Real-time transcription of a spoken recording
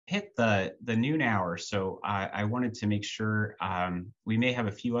hit the noon hour, so I wanted to make sure we may have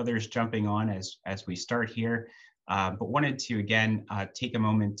a few others jumping on as we start here, but wanted to again take a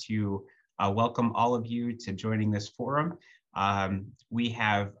moment to welcome all of you to joining this forum. We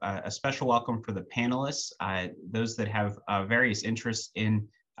have a special welcome for the panelists, those that have various interests in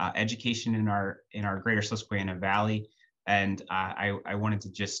education in our greater Susquehanna Valley. And I wanted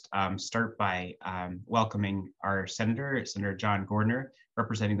to just start by welcoming our Senator John Gordner,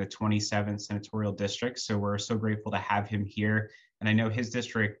 representing the 27th Senatorial District. So we're so grateful to have him here. And I know his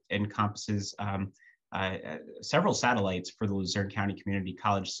district encompasses several satellites for the Luzerne County Community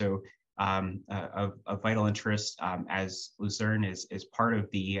College. So of vital interest, as Luzerne is part of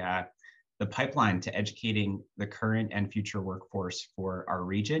the pipeline to educating the current and future workforce for our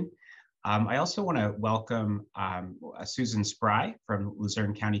region. I also want to welcome Susan Spry from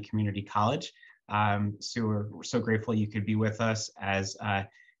Luzerne County Community College. Sue, we're so grateful you could be with us as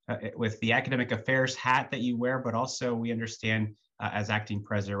with the academic affairs hat that you wear, but also we understand as acting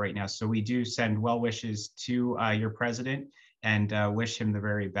president right now. So we do send well wishes to your president and wish him the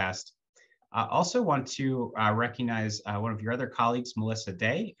very best. Also want to recognize one of your other colleagues, Melissa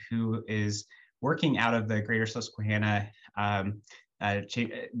Day, who is working out of the greater Susquehanna,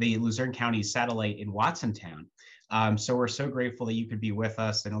 the Luzerne County satellite in Watsontown. So we're so grateful that you could be with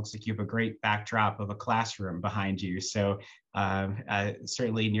us, and it looks like you have a great backdrop of a classroom behind you. So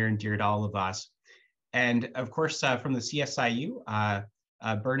certainly near and dear to all of us. And of course, from the CSIU,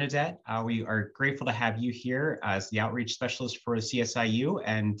 Bernadette, we are grateful to have you here as the outreach specialist for the CSIU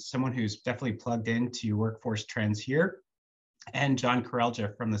and someone who's definitely plugged into workforce trends here. And John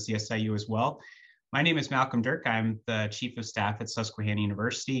Karelja from the CSIU as well. My name is Malcolm Dirk. I'm the Chief of Staff at Susquehanna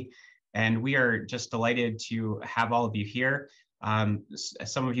University, and we are just delighted to have all of you here.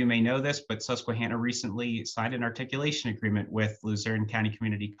 Some of you may know this, but Susquehanna recently signed an articulation agreement with Luzerne County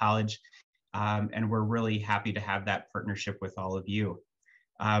Community College, and we're really happy to have that partnership with all of you.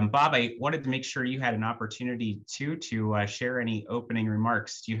 Bob, I wanted to make sure you had an opportunity to share any opening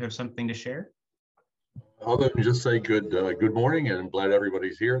remarks. Do you have something to share? Other than just say good morning and glad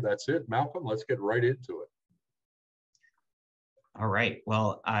everybody's here. That's it. Malcolm, let's get right into it. All right.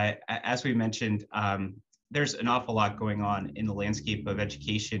 Well, as we mentioned, there's an awful lot going on in the landscape of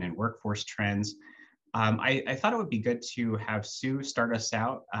education and workforce trends. I thought it would be good to have Sue start us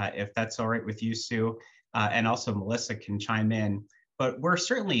out, if that's all right with you, Sue, and also Melissa can chime in. But we're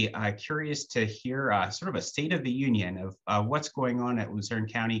certainly curious to hear sort of a state of the union of what's going on at Luzerne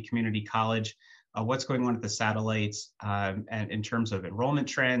County Community College, what's going on at the satellites, and in terms of enrollment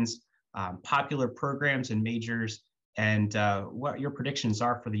trends, popular programs and majors, and what your predictions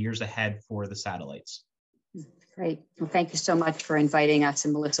are for the years ahead for the satellites. Great. Well, thank you so much for inviting us.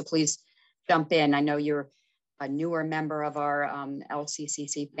 And Melissa, please jump in. I know you're a newer member of our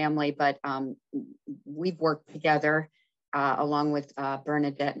LCCC family, but we've worked together along with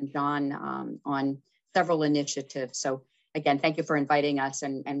Bernadette and John on several initiatives. So again, thank you for inviting us,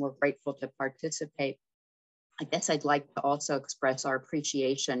 and we're grateful to participate. I guess I'd like to also express our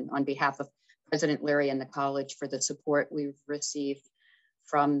appreciation on behalf of President Leary and the college for the support we've received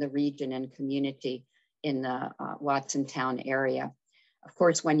from the region and community in the Watsontown area. Of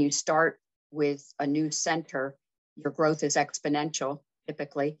course, when you start with a new center, your growth is exponential,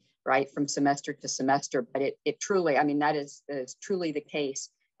 typically, right, from semester to semester, but it truly, I mean, that is truly the case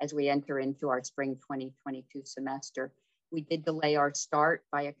as we enter into our spring 2022 semester. We did delay our start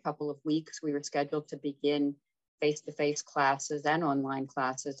by a couple of weeks. We were scheduled to begin face-to-face classes and online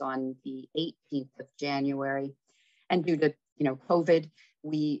classes on the 18th of January. And due to COVID,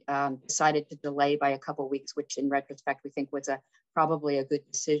 we decided to delay by a couple of weeks, which in retrospect, we think was probably a good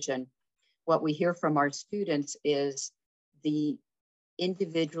decision. What we hear from our students is the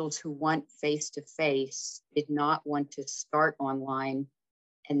individuals who want face-to-face did not want to start online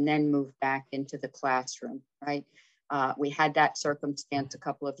and then move back into the classroom, right? We had that circumstance a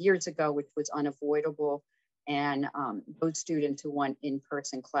couple of years ago, which was unavoidable. And those students who want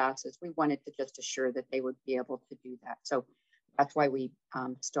in-person classes, we wanted to just assure that they would be able to do that. So that's why we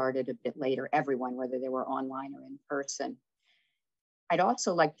started a bit later, everyone, whether they were online or in person. I'd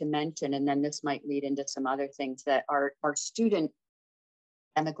also like to mention, and then this might lead into some other things, that our student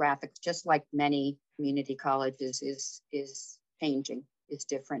demographics, just like many community colleges, is changing, is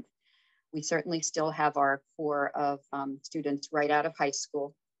different. We certainly still have our core of students right out of high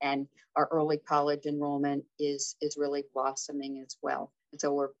school, and our early college enrollment is really blossoming as well. And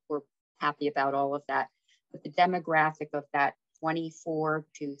so we're happy about all of that. But the demographic of that 24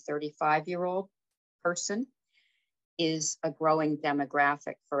 to 35-year-old person is a growing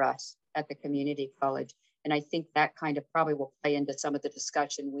demographic for us at the community college. And I think that kind of probably will play into some of the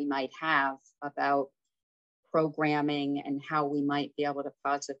discussion we might have about programming and how we might be able to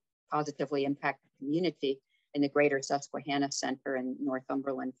positively impact the community in the greater Susquehanna Center and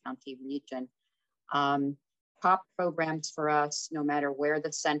Northumberland County region. Top programs for us, no matter where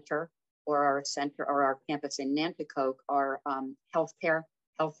the center or our campus in Nanticoke, are healthcare,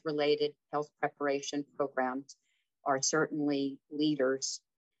 health-related, health preparation programs are certainly leaders.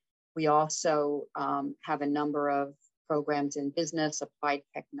 We also have a number of programs in business, applied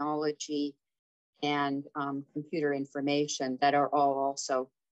technology, and computer information that are all also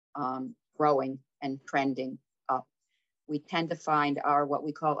growing and trending up. We tend to find our what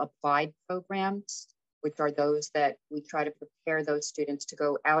we call applied programs, which are those that we try to prepare those students to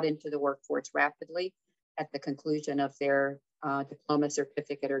go out into the workforce rapidly at the conclusion of their diploma,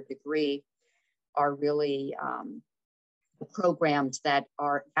 certificate, or degree, are really the programs that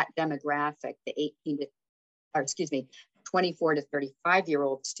are that demographic, the 24 to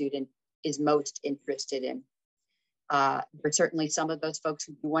 35-year-old student is most interested in. There's certainly some of those folks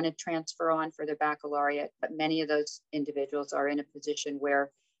who want to transfer on for their baccalaureate, but many of those individuals are in a position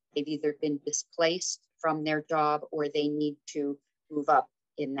where they've either been displaced from their job or they need to move up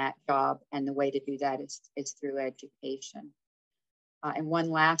in that job. And the way to do that is through education. And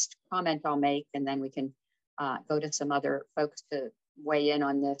one last comment I'll make, and then we can go to some other folks to weigh in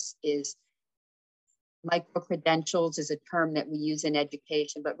on this, is micro-credentials is a term that we use in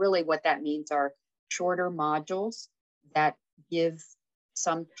education, but really what that means are shorter modules that give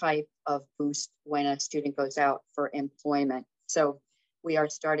some type of boost when a student goes out for employment. So we are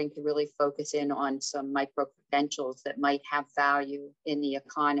starting to really focus in on some micro-credentials that might have value in the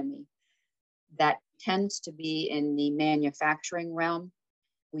economy. That tends to be in the manufacturing realm.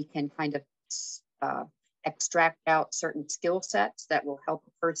 We can kind of extract out certain skill sets that will help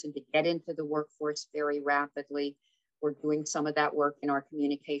a person to get into the workforce very rapidly. We're doing some of that work in our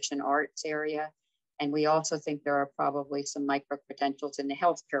communication arts area. And we also think there are probably some micro-credentials in the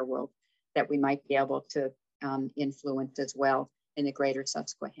healthcare world that we might be able to influence as well in the greater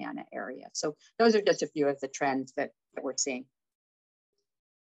Susquehanna area. So those are just a few of the trends that we're seeing.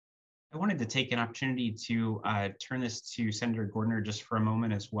 I wanted to take an opportunity to turn this to Senator Gordner just for a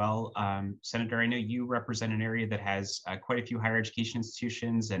moment as well. Senator, I know you represent an area that has quite a few higher education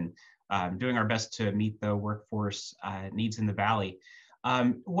institutions, and doing our best to meet the workforce needs in the Valley.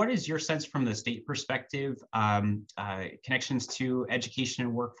 What is your sense from the state perspective, connections to education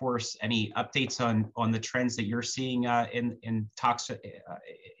and workforce? Any updates on the trends that you're seeing in talks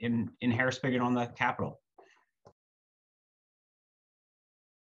in Harrisburg and on the Capitol?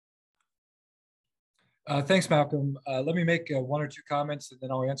 Thanks, Malcolm. Let me make one or two comments and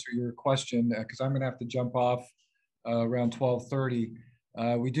then I'll answer your question because I'm going to have to jump off around 12:30.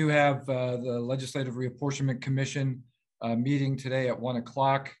 We do have the Legislative Reapportionment Commission meeting today at 1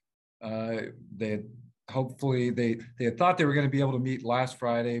 o'clock. They had thought they were going to be able to meet last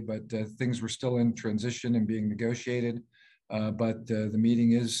Friday, but things were still in transition and being negotiated. But the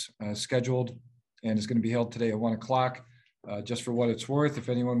meeting is scheduled and is going to be held today at 1 o'clock. Just for what it's worth, if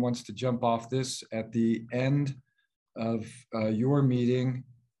anyone wants to jump off this at the end of your meeting,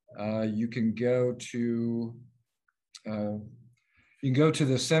 you can go to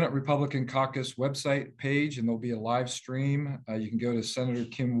the Senate Republican Caucus website page, and there'll be a live stream. You can go to Senator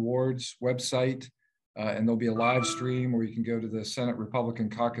Kim Ward's website, and there'll be a live stream, or you can go to the Senate Republican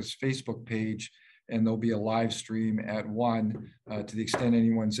Caucus Facebook page, and there'll be a live stream at 1 to the extent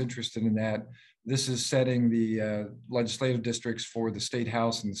anyone's interested in that. This is setting the legislative districts for the State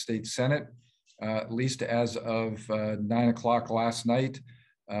House and the State Senate, at least as of 9 o'clock last night.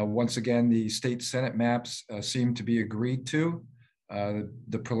 Once again, the State Senate maps seem to be agreed to.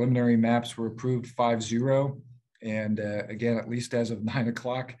 The preliminary maps were approved 5-0. And again, at least as of 9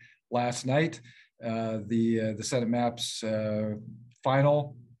 o'clock last night, the Senate maps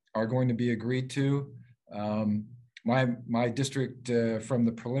final are going to be agreed to. My district from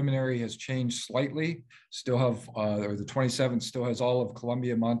the preliminary has changed slightly. Still have, or the 27th still has all of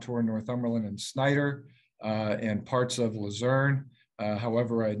Columbia, Montour, Northumberland, and Snyder, and parts of Luzerne.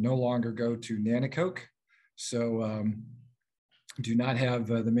 However, I no longer go to Nanticoke. So do not have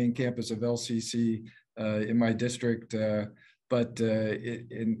the main campus of LCC in my district. But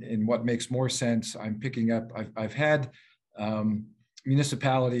in what makes more sense, I'm picking up, I've had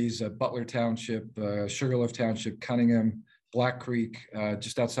municipalities, Butler Township, Sugarloaf Township, Cunningham, Black Creek,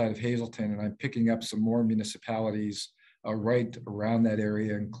 just outside of Hazleton, and I'm picking up some more municipalities right around that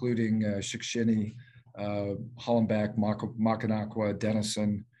area, including Shikshini, Hollenbach, Mackinac,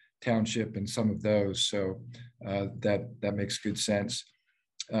 Denison Township, and some of those. So that makes good sense.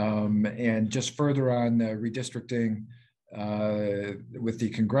 And just further on redistricting with the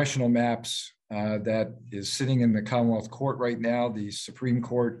congressional maps that is sitting in the Commonwealth Court right now. The Supreme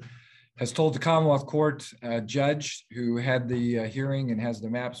Court has told the Commonwealth Court judge who had the hearing and has the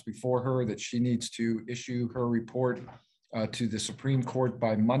maps before her that she needs to issue her report to the Supreme Court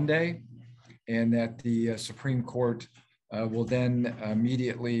by Monday, and that the Supreme Court will then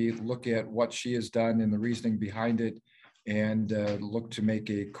immediately look at what she has done and the reasoning behind it and look to make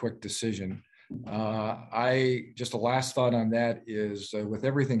a quick decision. Just a last thought on that is with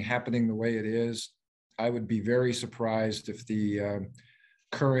everything happening the way it is, I would be very surprised if the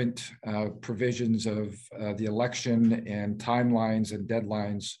current provisions of the election and timelines and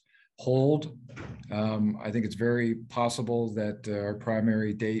deadlines hold. I think it's very possible that our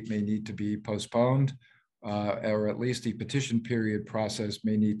primary date may need to be postponed, or at least the petition period process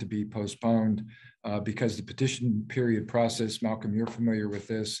may need to be postponed because the petition period process, Malcolm, you're familiar with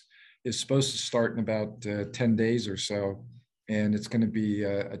this, is supposed to start in about 10 days or so, and it's going to be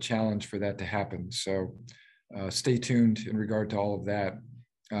a challenge for that to happen. So stay tuned in regard to all of that.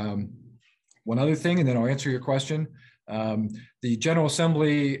 One other thing, and then I'll answer your question. The General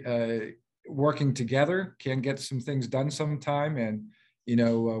Assembly working together can get some things done sometime. And, you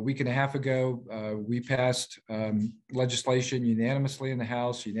know, a week and a half ago, we passed legislation unanimously in the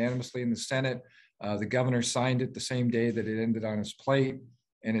House, unanimously in the Senate. The governor signed it the same day that it ended on his plate.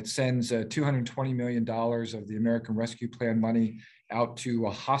 And it sends $220 million of the American Rescue Plan money out to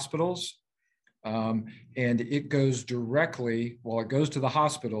hospitals. And it goes directly, well, it goes to the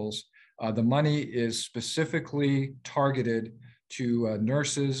hospitals. The money is specifically targeted to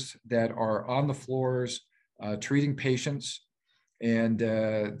nurses that are on the floors treating patients. And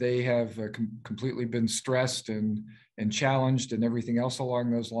they have completely been stressed and challenged and everything else along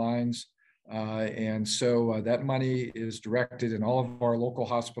those lines. And so that money is directed, and all of our local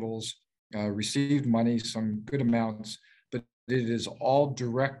hospitals received money, some good amounts, but it is all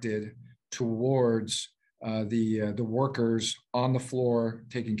directed towards the workers on the floor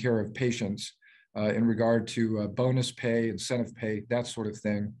taking care of patients in regard to bonus pay, incentive pay, that sort of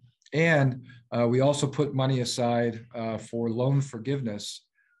thing. And we also put money aside for loan forgiveness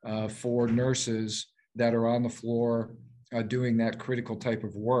for nurses that are on the floor doing that critical type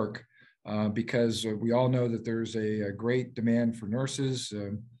of work. Because we all know that there's a great demand for nurses,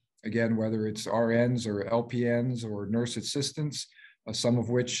 again, whether it's RNs or LPNs or nurse assistants, some of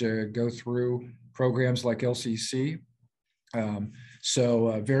which go through programs like LCC.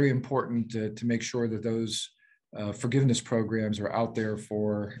 So very important to make sure that those forgiveness programs are out there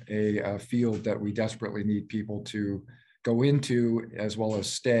for a field that we desperately need people to go into as well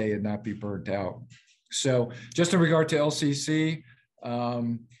as stay and not be burnt out. So just in regard to LCC,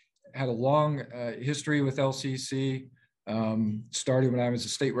 had a long history with LCC, started when I was a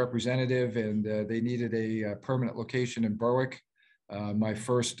state representative, and they needed a permanent location in Berwick. My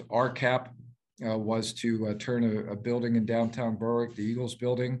first RCAP was to turn a building in downtown Berwick, the Eagles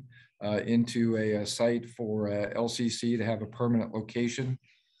building, into a site for LCC to have a permanent location.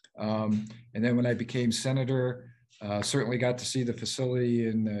 And then when I became senator, certainly got to see the facility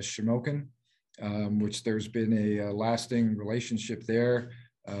in Shamokin, which there's been a lasting relationship there.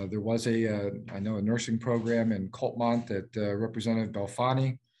 There was I know a nursing program in Coltmont that Representative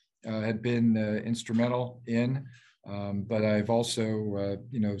Belfani had been instrumental in, but I've also,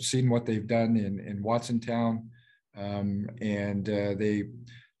 seen what they've done in Watsontown, and they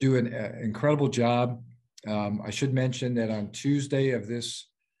do an incredible job. I should mention that on Tuesday of this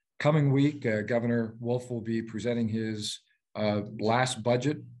coming week, Governor Wolf will be presenting his last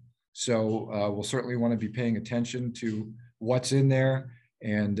budget. So we'll certainly want to be paying attention to what's in there,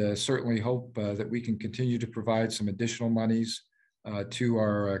 and certainly hope that we can continue to provide some additional monies to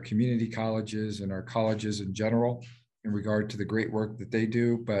our community colleges and our colleges in general in regard to the great work that they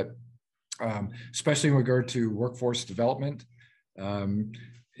do, but especially in regard to workforce development.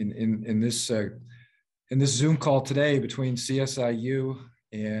 In this Zoom call today between CSIU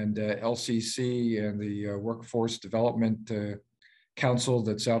and LCC and the Workforce Development Council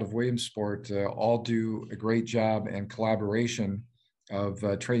that's out of Williamsport, all do a great job and collaboration of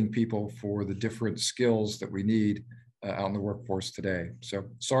training people for the different skills that we need out in the workforce today. So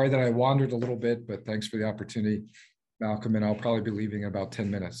sorry that I wandered a little bit, but thanks for the opportunity, Malcolm, and I'll probably be leaving in about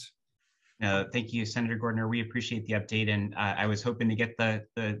 10 minutes. Thank you, Senator Gordner. We appreciate the update, and I was hoping to get the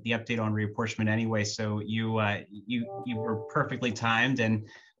update on reapportionment anyway. So you were perfectly timed, and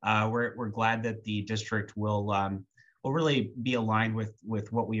we're glad that the district will really be aligned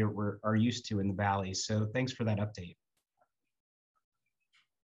with what we are used to in the Valley. So thanks for that update.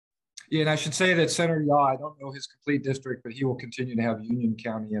 Yeah, and I should say that Senator Yaw, I don't know his complete district, but he will continue to have Union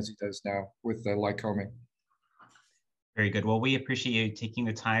County as he does now with Lycoming. Very good. Well, we appreciate you taking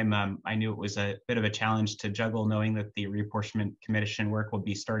the time. I knew it was a bit of a challenge to juggle, knowing that the Reapportionment Commission work will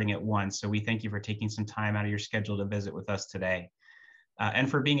be starting at 1. So we thank you for taking some time out of your schedule to visit with us today.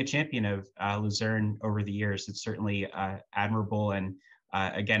 And for being a champion of Luzerne over the years. It's certainly admirable. And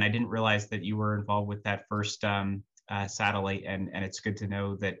again, I didn't realize that you were involved with that first satellite, and it's good to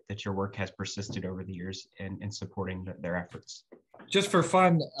know that your work has persisted over the years in supporting their efforts. Just for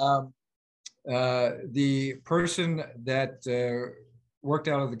fun, the person that worked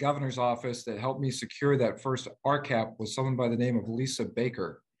out of the governor's office that helped me secure that first RCAP was someone by the name of Lisa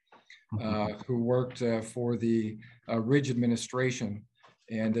Baker, who worked for the Ridge administration.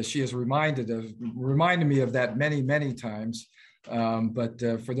 And she has reminded me of that many, many times. But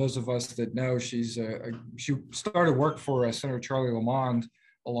for those of us that know, she started work for Senator Charlie Lamond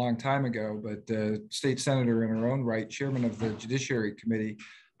a long time ago, but state senator in her own right, chairman of the Judiciary Committee.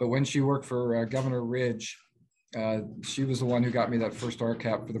 But when she worked for Governor Ridge, she was the one who got me that first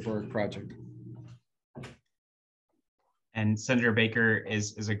RCAP for the Berwick project. And Senator Baker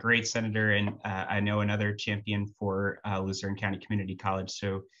is a great senator, and I know another champion for Luzerne County Community College.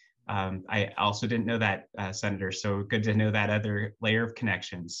 So I also didn't know that, Senator. So good to know that other layer of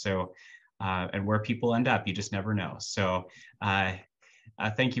connections. So and where people end up, you just never know. So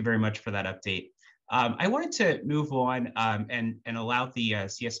thank you very much for that update. I wanted to move on and allow the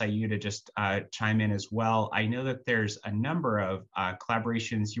CSIU to just chime in as well. I know that there's a number of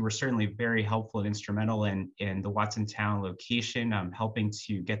collaborations. You were certainly very helpful and instrumental in the Watsontown location, helping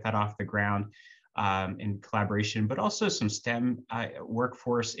to get that off the ground in collaboration, but also some STEM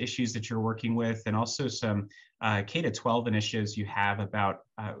workforce issues that you're working with, and also some K-12 initiatives you have about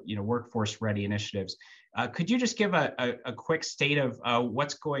workforce ready initiatives. Could you just give a quick state of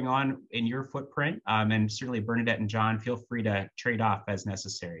what's going on in your footprint? And certainly Bernadette and John, feel free to trade off as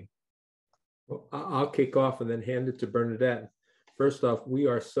necessary. Well, I'll kick off and then hand it to Bernadette. First off, we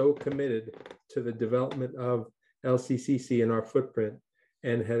are so committed to the development of LCCC in our footprint,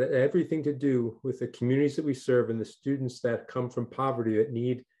 and had everything to do with the communities that we serve and the students that come from poverty that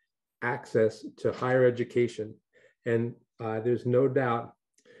need access to higher education. And there's no doubt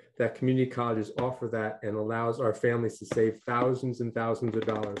that community colleges offer that and allows our families to save thousands and thousands of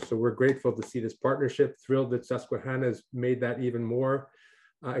dollars. So we're grateful to see this partnership, thrilled that Susquehanna has made that even more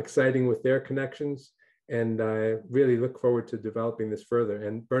exciting with their connections, and really look forward to developing this further.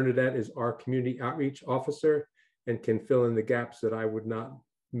 And Bernadette is our community outreach officer and can fill in the gaps that I would not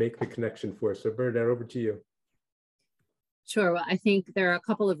make the connection for. So Bernadette, over to you. Sure. Well, I think there are a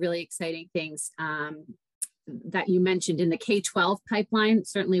couple of really exciting things that you mentioned in the K-12 pipeline,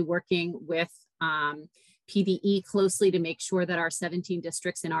 certainly working with PDE closely to make sure that our 17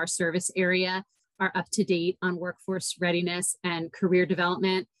 districts in our service area are up to date on workforce readiness and career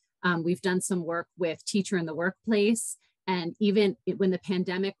development. We've done some work with Teacher in the Workplace, and even when the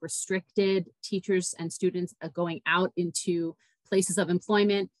pandemic restricted teachers and students going out into places of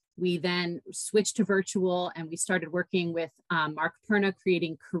employment, we then switched to virtual, and we started working with Mark Perna,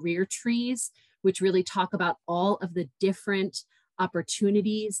 creating career trees, which really talk about all of the different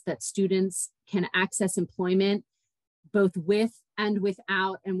opportunities that students can access employment, both with and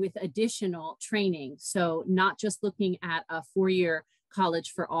without, and with additional training. So not just looking at a 4-year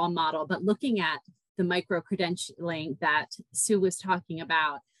college for all model, but looking at the micro-credentialing that Sue was talking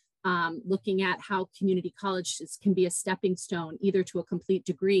about, looking at how community colleges can be a stepping stone either to a complete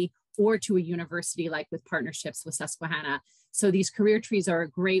degree or to a university, like with partnerships with Susquehanna. So these career trees are a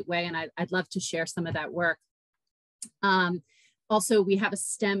great way, and I'd love to share some of that work. Also, we have a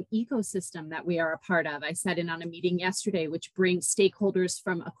STEM ecosystem that we are a part of. I sat in on a meeting yesterday, which brings stakeholders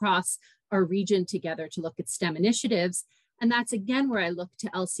from across our region together to look at STEM initiatives. And that's again where I look to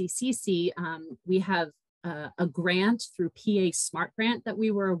LCCC. We have a grant through PA Smart Grant that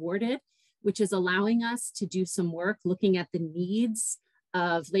we were awarded, which is allowing us to do some work looking at the needs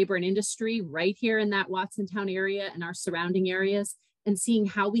of labor and industry right here in that Watsontown area and our surrounding areas, and seeing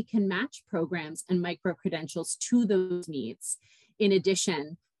how we can match programs and micro-credentials to those needs, in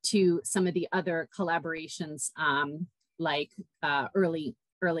addition to some of the other collaborations like early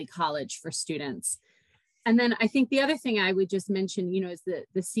college for students. And then I think the other thing I would just mention, is that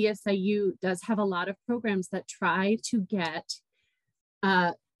the CSIU does have a lot of programs that try to get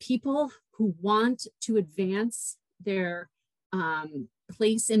people who want to advance their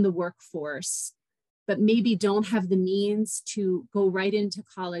place in the workforce, but maybe don't have the means to go right into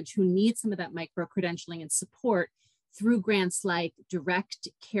college, who need some of that micro-credentialing and support through grants like Direct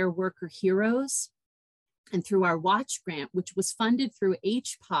Care Worker Heroes, and through our Watch grant, which was funded through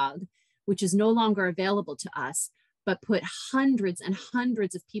HPOG, which is no longer available to us, but put hundreds and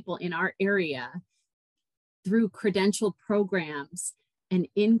hundreds of people in our area through credentialed programs and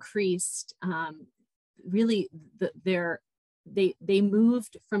increased really they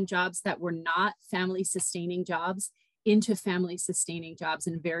moved from jobs that were not family sustaining jobs into family sustaining jobs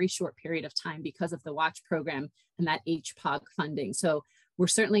in a very short period of time because of the WATCH program and that HPOG funding. So we're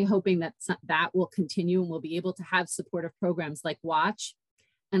certainly hoping that that will continue and we'll be able to have supportive programs like WATCH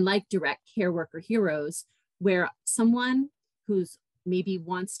and like Direct Care Worker Heroes, where someone who's maybe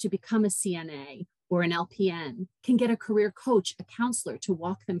wants to become a CNA or an LPN can get a career coach, a counselor to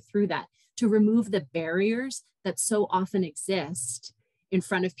walk them through that, to remove the barriers that so often exist in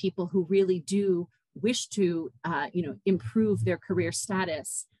front of people who really do wish to improve their career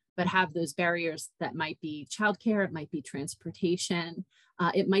status, but have those barriers that might be childcare, it might be transportation,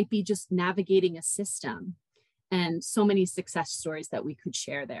 it might be just navigating a system, and so many success stories that we could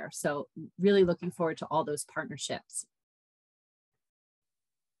share there. So really looking forward to all those partnerships.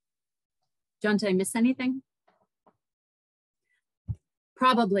 John, did I miss anything?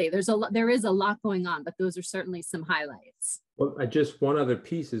 Probably. There is a lot going on, but those are certainly some highlights. Well, just one other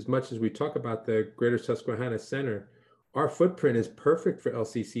piece, as much as we talk about the Greater Susquehanna Center, our footprint is perfect for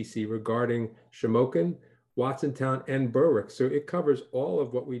LCCC regarding Shamokin, Watsontown, and Berwick. So it covers all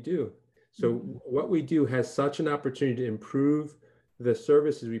of what we do. So what we do has such an opportunity to improve the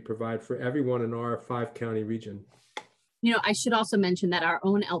services we provide for everyone in our 5-county region. You know, I should also mention that our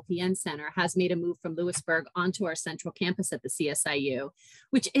own LPN center has made a move from Lewisburg onto our central campus at the CSIU,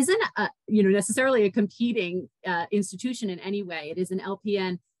 which isn't necessarily a competing institution in any way. It is an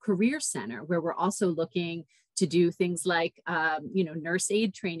LPN career center where we're also looking to do things like, nurse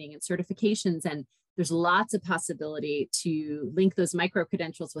aid training and certifications. And there's lots of possibility to link those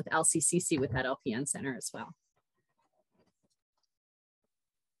micro-credentials with LCCC with that LPN center as well.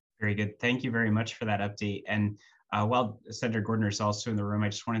 Very good. Thank you very much for that update. And while Senator Gordner is also in the room, I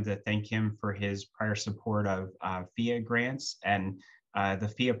just wanted to thank him for his prior support of FIA grants. And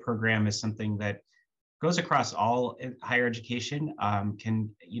the FIA program is something that goes across all higher education.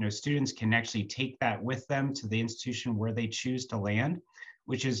 Students can actually take that with them to the institution where they choose to land,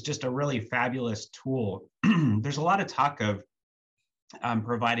 which is just a really fabulous tool. There's a lot of talk of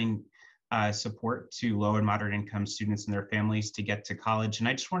providing support to low and moderate income students and their families to get to college. And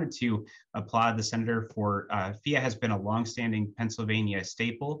I just wanted to applaud the senator for FIA has been a longstanding Pennsylvania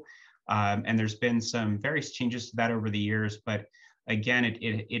staple. And there's been some various changes to that over the years, but again,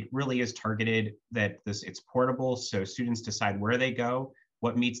 it really is targeted that it's portable. So students decide where they go,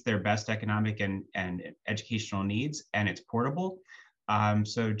 what meets their best economic and educational needs, and it's portable.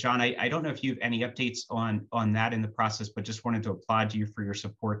 So John, I don't know if you have any updates on that in the process, but just wanted to applaud you for your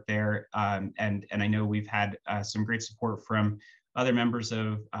support there. And I know we've had some great support from other members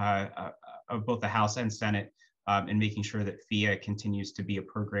of both the House and Senate in making sure that FIA continues to be a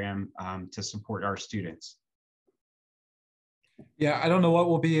program to support our students. Yeah, I don't know what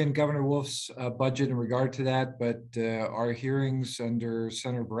will be in Governor Wolf's budget in regard to that, but our hearings under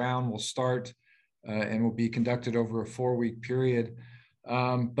Senator Brown will start and will be conducted over a 4-week period.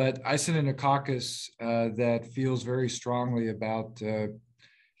 But I sit in a caucus that feels very strongly about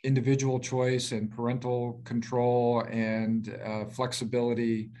individual choice and parental control and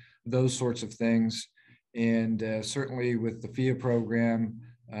flexibility, those sorts of things. And certainly with the FIA program,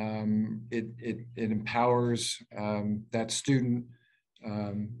 it empowers that student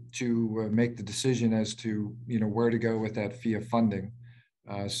to make the decision as to where to go with that FIA funding.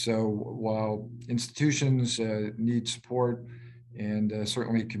 So while institutions need support, and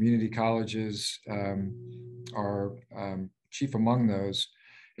certainly community colleges are chief among those.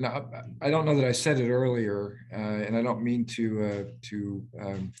 And I don't know that I said it earlier, and I don't mean to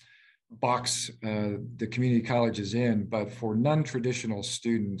box the community colleges in, but for non-traditional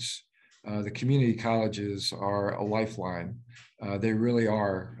students, the community colleges are a lifeline. They really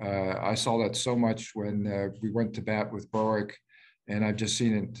are. I saw that so much when we went to bat with Berwick, and I've just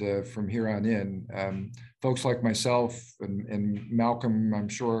seen it from here on in. Folks like myself and Malcolm, I'm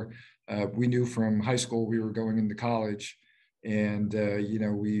sure, we knew from high school we were going into college, and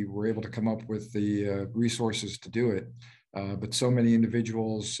we were able to come up with the resources to do it. But so many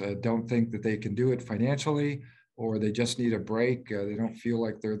individuals don't think that they can do it financially, or they just need a break. They don't feel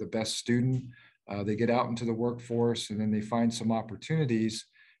like they're the best student. They get out into the workforce and then they find some opportunities.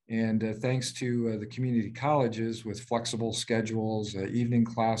 And thanks to the community colleges with flexible schedules, evening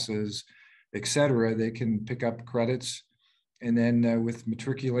classes, et cetera, they can pick up credits. And then with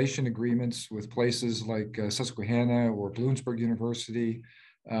matriculation agreements with places like Susquehanna or Bloomsburg University,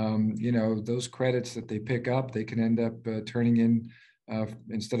 those credits that they pick up, they can end up turning in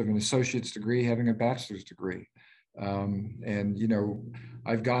instead of an associate's degree, having a bachelor's degree. And, you know,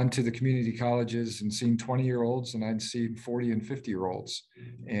 I've gone to the community colleges and seen 20-year-olds, and I'd seen 40 and 50-year-olds.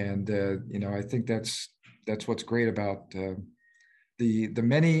 And, you know, I think that's what's great about the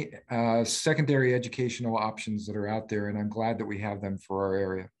many secondary educational options that are out there. And I'm glad that we have them for our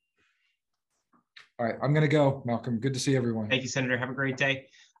area. All right, I'm going to go, Malcolm. Good to see everyone. Thank you, Senator. Have a great day.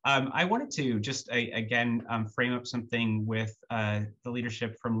 I wanted to just, again, frame up something with the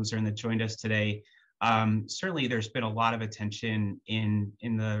leadership from Luzerne that joined us today. Certainly, there's been a lot of attention in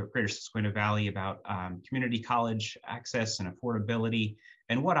the greater Susquehanna Valley about community college access and affordability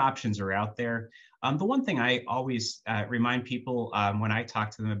and what options are out there. The one thing I always remind people when I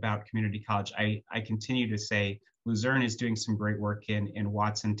talk to them about community college, I continue to say Luzerne is doing some great work in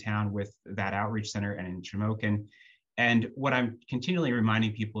Watsontown with that outreach center and in Shamokin. And what I'm continually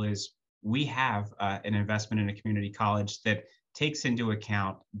reminding people is we have an investment in a community college that takes into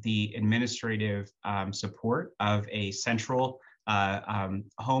account the administrative support of a central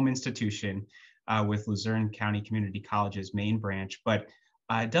home institution with Luzerne County Community College's main branch, but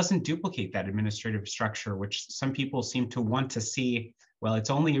doesn't duplicate that administrative structure, which some people seem to want to see. Well,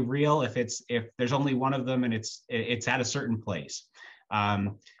 it's only real if there's only one of them and it's at a certain place.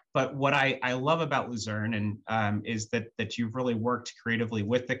 But what I love about Luzerne and is that you've really worked creatively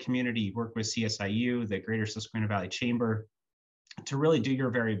with the community. You've worked with CSIU, the Greater Susquehanna Valley Chamber, to really do your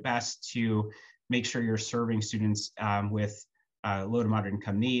very best to make sure you're serving students with low to moderate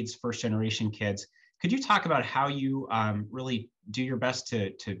income needs, first generation kids. Could you talk about how you really do your best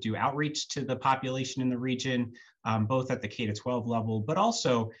to do outreach to the population in the region, both at the K-12 level, but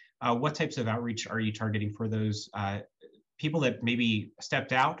also what types of outreach are you targeting for those people that maybe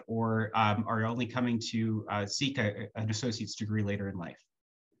stepped out or are only coming to seek an associate's degree later in life?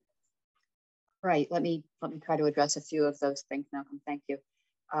 Right. Let me try to address a few of those things, Malcolm. Thank you.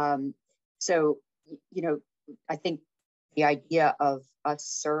 So, you know, I think the idea of us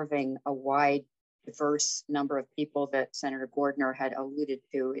serving a wide, diverse number of people that Senator Gordner had alluded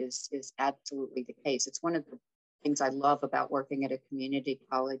to is absolutely the case. It's one of the things I love about working at a community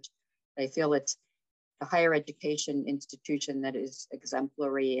college. I feel it's a higher education institution that is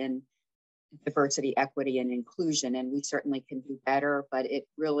exemplary in diversity, equity, and inclusion, and we certainly can do better, but it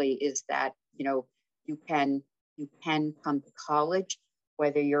really is that, you know, you can come to college,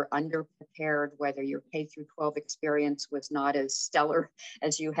 whether you're underprepared, whether your K-12 experience was not as stellar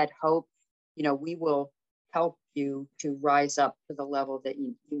as you had hoped. You know, we will help you to rise up to the level that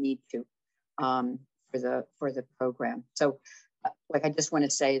you need to for the program. So, like, I just want to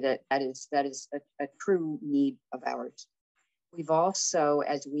say that is a true need of ours. We've also,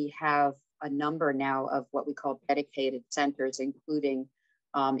 as we have a number now of what we call dedicated centers, including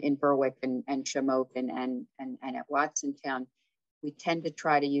in Berwick and Shamokin and at Watsontown, we tend to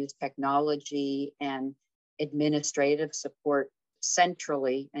try to use technology and administrative support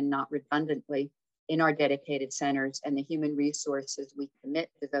centrally and not redundantly in our dedicated centers. And the human resources we commit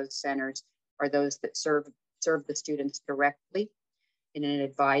to those centers are those that serve the students directly in an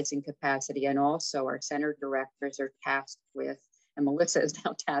advising capacity. And also our center directors are tasked with, and Melissa is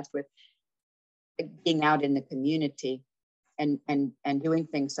now tasked with, being out in the community and doing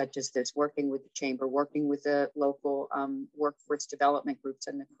things such as this, working with the chamber, working with the local workforce development groups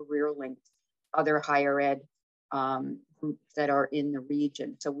and the career links, other higher ed groups that are in the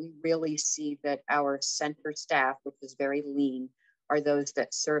region. So we really see that our center staff, which is very lean, are those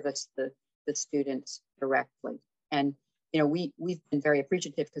that service the students directly. And you know, we've been very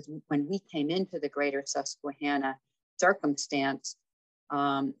appreciative because when we came into the greater Susquehanna circumstance,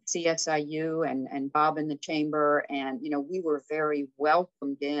 CSIU and Bob in the chamber, and you know, we were very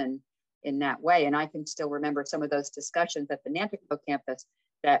welcomed in that way. And I can still remember some of those discussions at the Nanticoke campus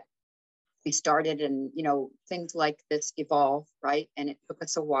that we started, and you know, things like this evolve, right? And it took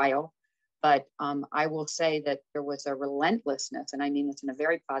us a while, but I will say that there was a relentlessness, and I mean this in a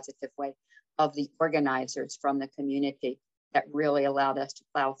very positive way, of the organizers from the community that really allowed us to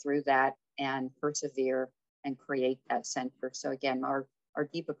plow through that and persevere and create that center. So again, our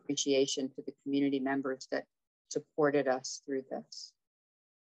deep appreciation to the community members that supported us through this.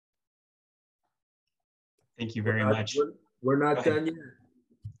 Thank you very much. We're not done yet.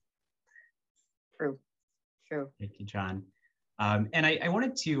 True. Thank you, John. And I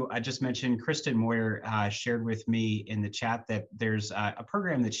wanted to just mention, Kristen Moyer shared with me in the chat that there's a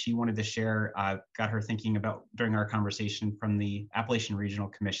program that she wanted to share, got her thinking about during our conversation from the Appalachian Regional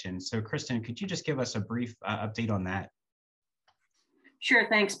Commission. So Kristen, could you just give us a brief update on that? Sure,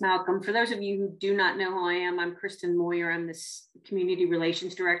 thanks, Malcolm. For those of you who do not know who I am, I'm Kristen Moyer. I'm the Community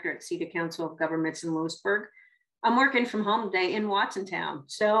Relations Director at City Council of Governments in Lewisburg. I'm working from home today in Watsontown.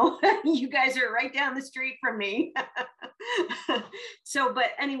 So you guys are right down the street from me. So,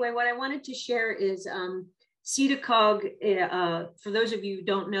 but anyway, what I wanted to share is CEDACOG, for those of you who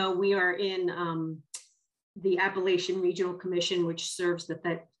don't know, we are in the Appalachian Regional Commission, which serves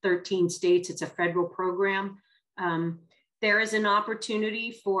the 13 states. It's a federal program. There is an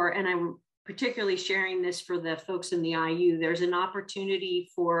opportunity for, and I'm particularly sharing this for the folks in the IU, there's an opportunity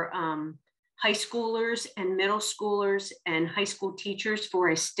for high schoolers and middle schoolers and high school teachers for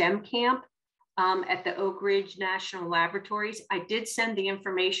a STEM camp at the Oak Ridge National Laboratories. I did send the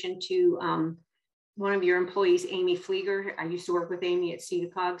information to one of your employees, Amy Flieger. I used to work with Amy at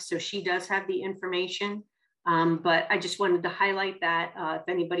CEDACOG, so she does have the information. But I just wanted to highlight that. If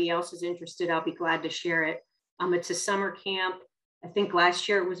anybody else is interested, I'll be glad to share it. It's a summer camp. I think last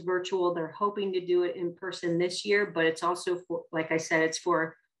year it was virtual. They're hoping to do it in person this year, but it's also for, like I said, it's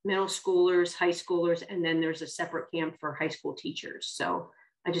for middle schoolers, high schoolers, and then there's a separate camp for high school teachers. So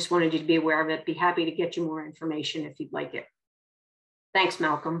I just wanted you to be aware of it. Be happy to get you more information if you'd like it. Thanks,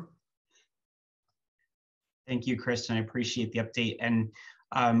 Malcolm. Thank you, Kristen. I appreciate the update.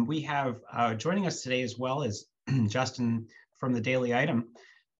 And we have joining us today as well as Justin from the Daily Item.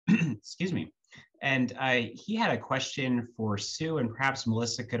 Excuse me. And he had a question for Sue, and perhaps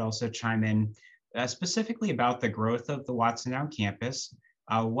Melissa could also chime in specifically about the growth of the Watsontown campus.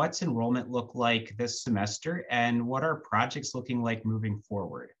 What's enrollment look like this semester, and what are projects looking like moving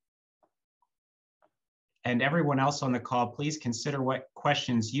forward? And everyone else on the call, please consider what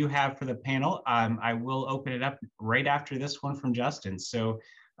questions you have for the panel. I will open it up right after this one from Justin, so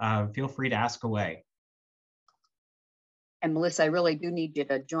feel free to ask away. And Melissa, I really do need you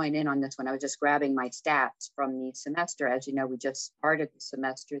to join in on this one. I was just grabbing my stats from the semester. As you know, we just started the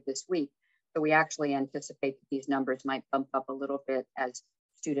semester this week. So we actually anticipate that these numbers might bump up a little bit as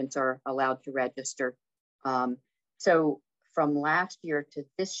students are allowed to register. So from last year to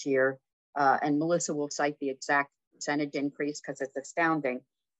this year, and Melissa will cite the exact percentage increase because it's astounding,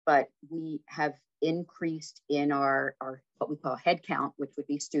 but we have increased in our what we call head count, which would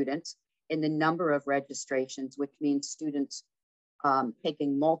be students, in the number of registrations, which means students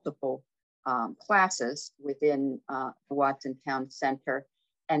taking multiple classes within the Watsontown Center,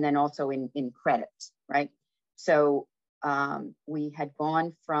 and then also in credits, right? So we had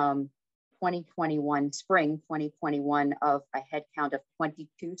gone from 2021, spring 2021, of a head count of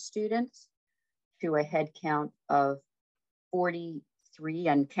 22 students to a head count of 43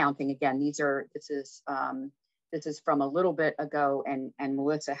 and counting again. This is from a little bit ago, and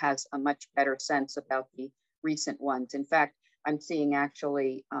Melissa has a much better sense about the recent ones. In fact, I'm seeing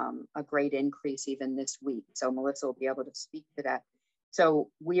actually a great increase even this week. So Melissa will be able to speak to that. So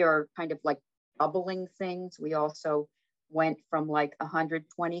we are kind of like doubling things. We also went from like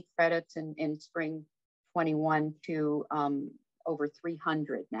 120 credits in spring 21 to over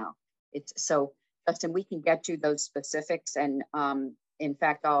 300 now. It's so, Justin, we can get you those specifics. And in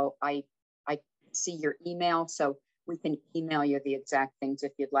fact, I see your email, so we can email you the exact things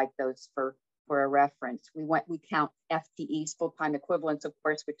if you'd like those for a reference. We count FTEs, full-time equivalents, of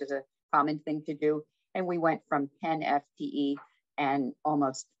course, which is a common thing to do. And we went from 10 FTE and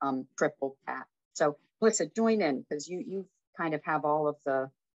almost tripled that. So Melissa, join in because you kind of have all of the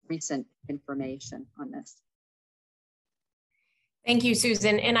recent information on this. Thank you,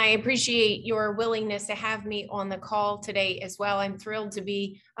 Susan. And I appreciate your willingness to have me on the call today as well. I'm thrilled to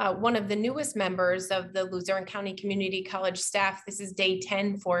be one of the newest members of the Luzerne County Community College staff. This is day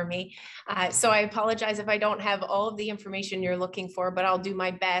 10 for me. So I apologize if I don't have all of the information you're looking for, but I'll do my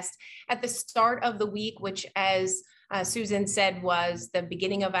best. At the start of the week, which as Susan said was the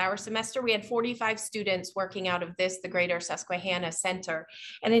beginning of our semester, we had 45 students working out of the Greater Susquehanna Center.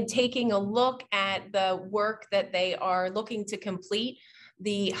 And in taking a look at the work that they are looking to complete,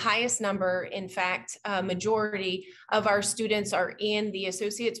 the highest number, in fact, majority of our students are in the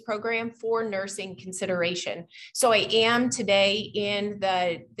associate's program for nursing consideration. So I am today in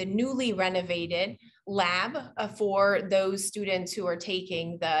the newly renovated lab for those students who are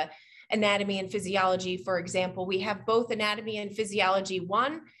taking the anatomy and physiology. For example, we have both anatomy and physiology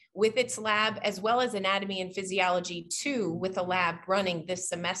 1 with its lab, as well as anatomy and physiology 2 with a lab running this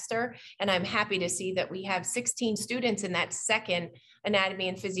semester. And I'm happy to see that we have 16 students in that second anatomy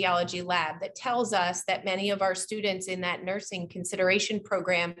and physiology lab. That tells us that many of our students in that nursing consideration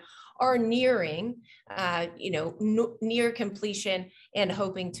program are nearing, near completion and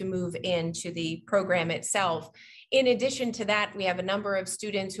hoping to move into the program itself. In addition to that, we have a number of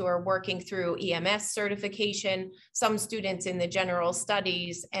students who are working through EMS certification, some students in the general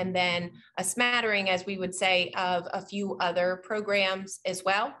studies, and then a smattering, as we would say, of a few other programs as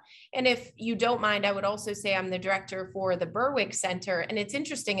well. And if you don't mind, I would also say I'm the director for the Berwick Center. And it's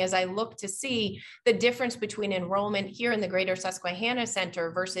interesting as I look to see the difference between enrollment here in the Greater Susquehanna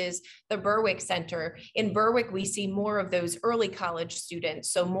Center versus the Berwick Center. In Berwick, we see more of those early college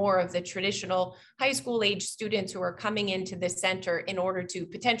students, so more of the traditional high school age students who are coming into the center in order to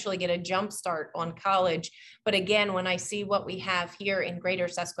potentially get a jump start on college. But again, when I see what we have here in Greater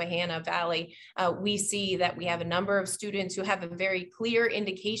Susquehanna Valley, we see that we have a number of students who have a very clear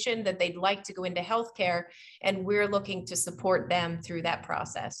indication that they'd like to go into healthcare, and we're looking to support them through that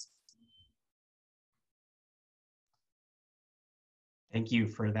process. Thank you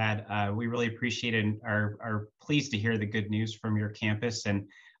for that. We really appreciate it and are pleased to hear the good news from your campus. And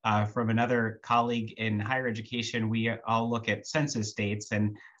from another colleague in higher education, we all look at census dates.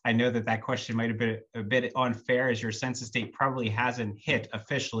 And I know that that question might have been a bit unfair, as your census date probably hasn't hit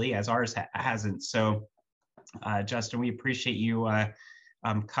officially, as ours hasn't. So Justin, we appreciate you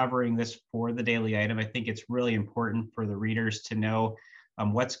covering this for the daily item. I think it's really important for the readers to know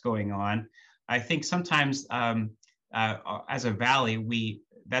what's going on. I think sometimes as a valley,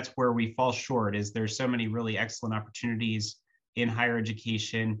 that's where we fall short, is there's so many really excellent opportunities in higher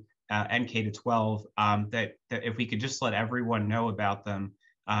education and K-12 that if we could just let everyone know about them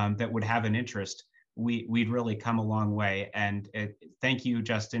that would have an interest, we'd really come a long way. And thank you,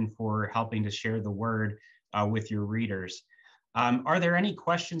 Justin, for helping to share the word with your readers. Are there any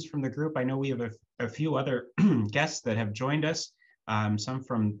questions from the group? I know we have a few other guests that have joined us, some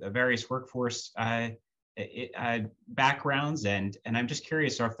from various workforce backgrounds, and I'm just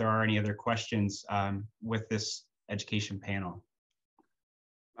curious if there are any other questions with this education panel.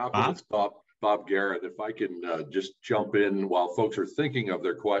 Malcolm, it's Bob Garrett. If I can just jump in while folks are thinking of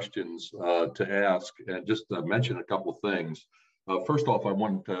their questions to ask, and just mention a couple things. First off, I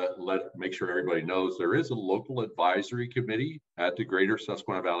wanted to make sure everybody knows there is a local advisory committee at the Greater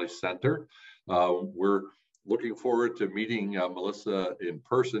Susquehanna Valley Center. We're looking forward to meeting Melissa in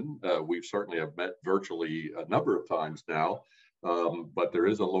person. We certainly have met virtually a number of times now, but there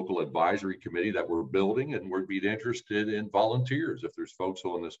is a local advisory committee that we're building, and we'd be interested in volunteers if there's folks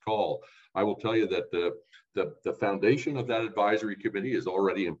on this call. I will tell you that the foundation of that advisory committee is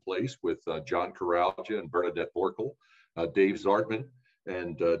already in place with John Caralja and Bernadette Borkel, Dave Zartman,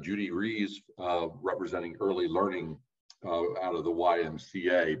 and Judy Rees representing early learning out of the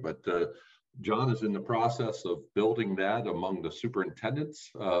YMCA. But John is in the process of building that among the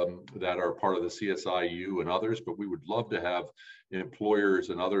superintendents that are part of the CSIU and others, but we would love to have employers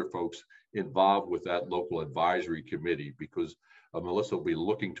and other folks involved with that local advisory committee, because Melissa will be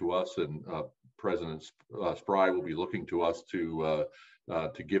looking to us, and President Spry will be looking to us to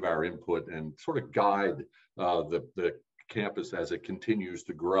give our input and sort of guide the campus as it continues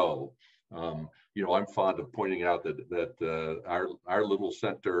to grow. You know, I'm fond of pointing out that our little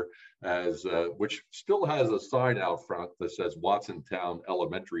center which still has a sign out front that says Watsontown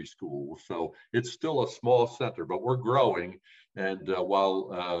Elementary School. So it's still a small center, but we're growing. And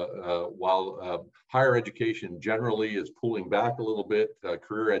while higher education generally is pulling back a little bit,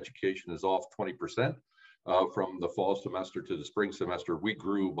 career education is off 20%. From the fall semester to the spring semester, we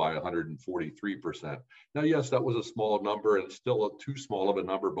grew by 143%. Now, yes, that was a small number, and it's still too small of a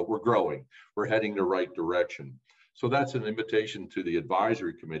number, but we're growing. We're heading the right direction. So that's an invitation to the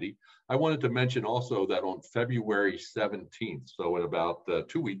advisory committee. I wanted to mention also that on February 17th, so in about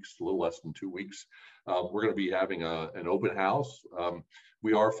 2 weeks, a little less than 2 weeks, we're going to be having an open house.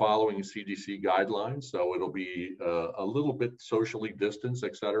 We are following CDC guidelines, so it'll be a little bit socially distanced,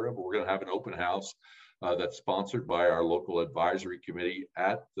 et cetera, but we're going to have an open house that's sponsored by our local advisory committee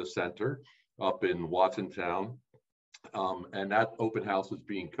at the center up in Watsontown. And that open house is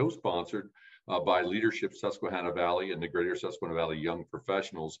being co-sponsored by Leadership Susquehanna Valley and the Greater Susquehanna Valley Young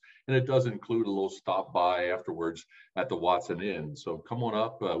Professionals. And it does include a little stop by afterwards at the Watson Inn. So come on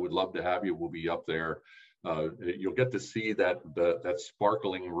up, we'd love to have you. We'll be up there. You'll get to see that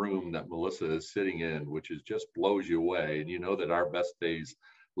sparkling room that Melissa is sitting in, which is just blows you away. And you know that our best days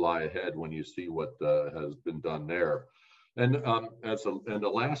lie ahead when you see what has been done there. And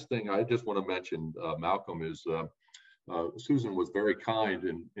the last thing I just want to mention, Malcolm, is Susan was very kind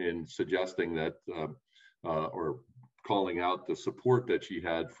in suggesting that or calling out the support that she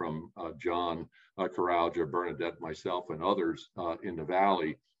had from John Caralja, Bernadette, myself, and others in the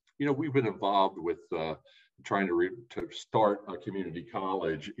Valley. You know, we've been involved with trying to start a community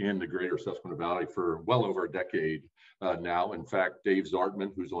college in the greater Susquehanna Valley for well over a decade now. In fact, Dave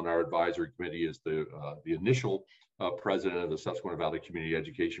Zartman, who's on our advisory committee, is the initial president of the Susquehanna Valley Community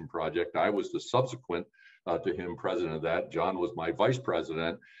Education Project. I was the subsequent to him president of that. John was my vice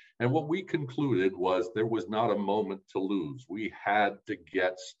president. And what we concluded was there was not a moment to lose. We had to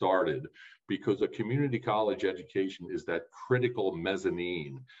get started, because a community college education is that critical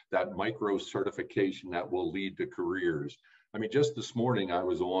mezzanine, that micro certification that will lead to careers. I mean, just this morning I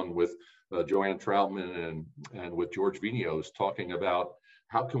was on with Joanne Troutman and with George Vinios talking about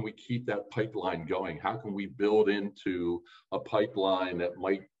how can we keep that pipeline going? How can we build into a pipeline that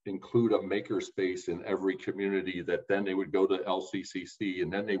might include a makerspace in every community, that then they would go to LCCC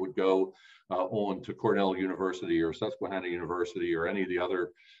and then they would go on to Cornell University or Susquehanna University or any of the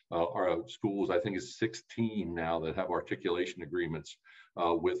other schools. I think it's 16 now that have articulation agreements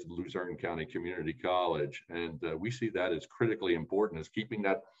with Luzerne County Community College. And we see that as critically important, as keeping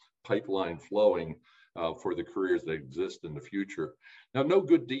that pipeline flowing for the careers that exist in the future. Now, no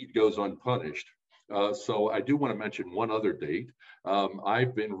good deed goes unpunished. So I do want to mention one other date.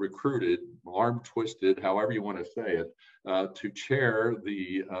 I've been recruited, arm twisted, however you want to say it, to chair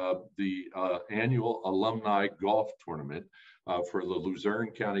the annual alumni golf tournament for the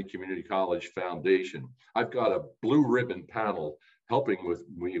Luzerne County Community College Foundation. I've got a blue ribbon panel helping with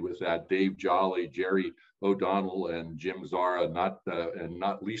me with that: Dave Jolly, Jerry O'Donnell, and Jim Zara, and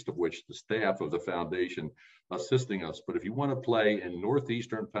not least of which the staff of the foundation assisting us. But if you want to play in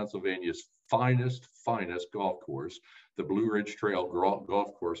northeastern Pennsylvania's finest golf course, the Blue Ridge Trail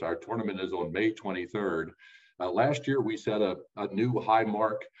Golf Course, our tournament is on May 23rd. Last year, we set a new high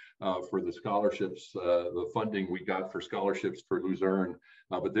mark for the scholarships, the funding we got for scholarships for Luzerne.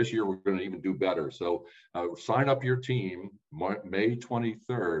 But this year, we're going to even do better. So sign up your team May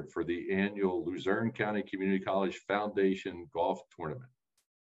 23rd for the annual Luzerne County Community College Foundation Golf Tournament.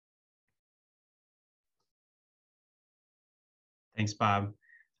 Thanks, Bob.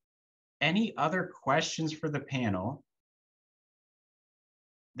 Any other questions for the panel?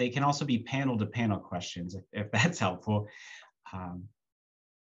 They can also be panel-to-panel questions, if that's helpful.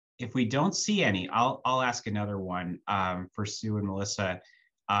 If we don't see any, I'll ask another one for Sue and Melissa.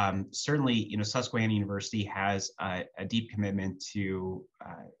 Certainly, Susquehanna University has a deep commitment to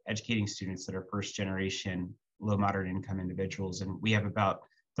educating students that are first-generation, low moderate income individuals, and we have about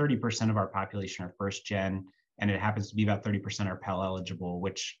 30% of our population are first-gen, and it happens to be about 30% are Pell eligible.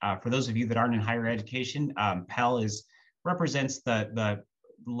 Which, for those of you that aren't in higher education, Pell represents the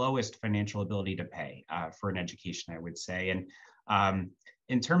lowest financial ability to pay for an education, I would say. And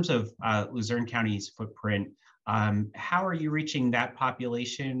in terms of Luzerne County's footprint, how are you reaching that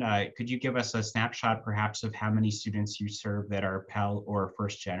population? Could you give us a snapshot perhaps of how many students you serve that are Pell or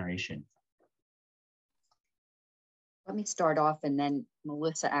first generation? Let me start off, and then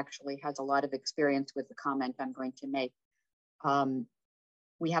Melissa actually has a lot of experience with the comment I'm going to make.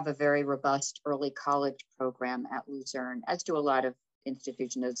 We have a very robust early college program at Luzerne, as do a lot of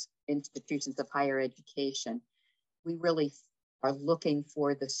institutions of higher education. We really are looking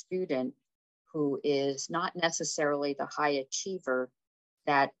for the student who is not necessarily the high achiever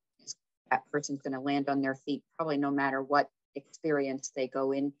that person's going to land on their feet, probably no matter what experience they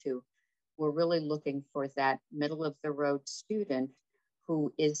go into. We're really looking for that middle of the road student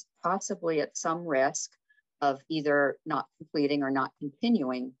who is possibly at some risk of either not completing or not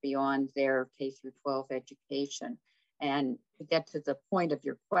continuing beyond their K through 12 education. And to get to the point of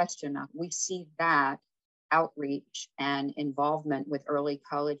your question, we see that outreach and involvement with early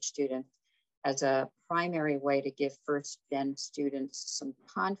college students as a primary way to give first-gen students some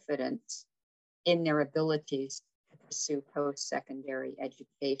confidence in their abilities to pursue post-secondary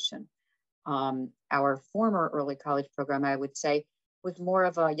education. Our former early college program, I would say, was more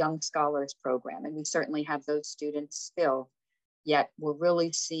of a young scholars program, and we certainly have those students still. Yet we're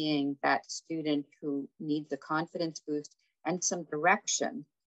really seeing that student who needs a confidence boost and some direction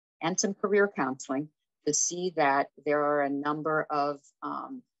and some career counseling to see that there are a number of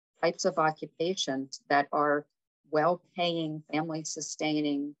types of occupations that are well-paying,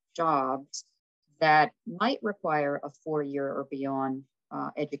 family-sustaining jobs that might require a 4-year or beyond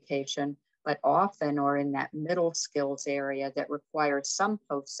education, but often are in that middle skills area that requires some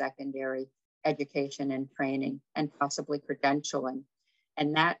post-secondary education and training and possibly credentialing.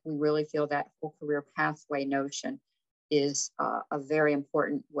 And that we really feel that full career pathway notion is a very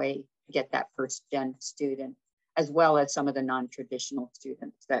important way to get that first gen student, as well as some of the non-traditional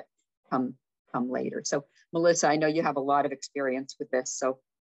students that come later. So Melissa, I know you have a lot of experience with this, so if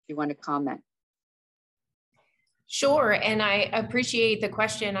you want to comment. Sure, and I appreciate the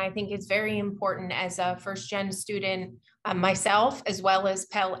question. I think it's very important as a first-gen student myself, as well as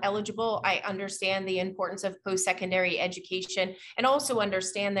Pell eligible. I understand the importance of post-secondary education and also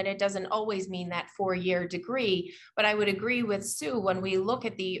understand that it doesn't always mean that 4-year degree. But I would agree with Sue, when we look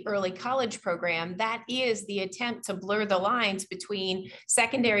at the early college program, that is the attempt to blur the lines between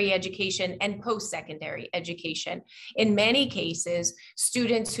secondary education and post-secondary education. In many cases,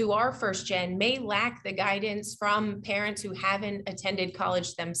 students who are first-gen may lack the guidance from parents who haven't attended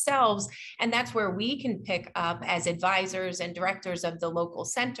college themselves. And that's where we can pick up as advisors and directors of the local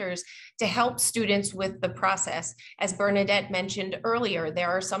centers to help students with the process. As Bernadette mentioned earlier, there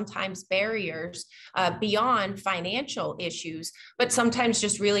are sometimes barriers beyond financial issues, but sometimes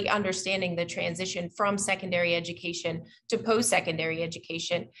just really understanding the transition from secondary education to post-secondary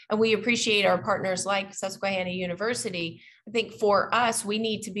education. And we appreciate our partners like Susquehanna University. I think for us, we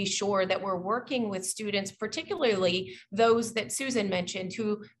need to be sure that we're working with students, particularly those that Susan mentioned,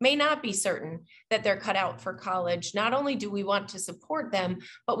 who may not be certain that they're cut out for college. Not only do we want to support them,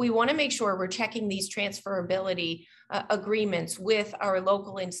 but we want to make sure we're checking these transferability agreements with our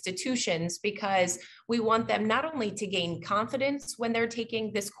local institutions, because we want them not only to gain confidence when they're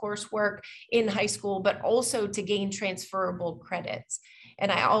taking this coursework in high school, but also to gain transferable credits.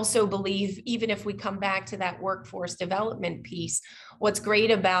 And I also believe, even if we come back to that workforce development piece, what's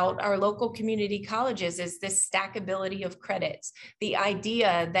great about our local community colleges is this stackability of credits. The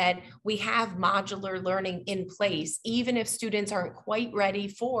idea that we have modular learning in place, even if students aren't quite ready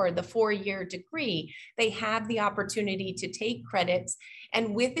for the 4-year degree, they have the opportunity to take credits,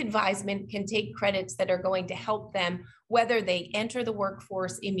 and with advisement can take credits that are going to help them, whether they enter the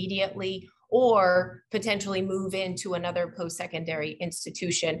workforce immediately or potentially move into another post-secondary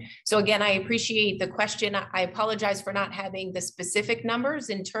institution. So again, I appreciate the question. I apologize for not having the specific numbers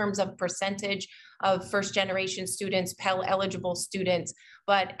in terms of percentage of first-generation students, Pell eligible students,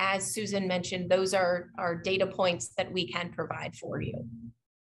 but as Susan mentioned, those are data points that we can provide for you.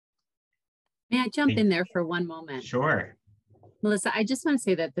 May I jump in there for one moment? Sure. Melissa, I just want to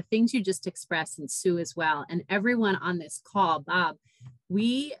say that the things you just expressed, and Sue as well, and everyone on this call, Bob,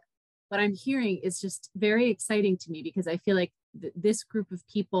 what I'm hearing is just very exciting to me, because I feel like this group of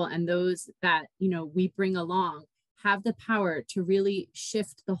people and those that, we bring along have the power to really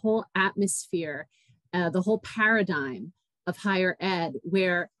shift the whole atmosphere, the whole paradigm of higher ed,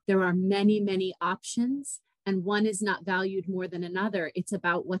 where there are many, many options and one is not valued more than another. It's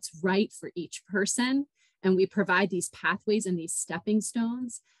about what's right for each person. And we provide these pathways and these stepping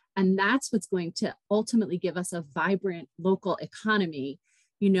stones. And that's what's going to ultimately give us a vibrant local economy.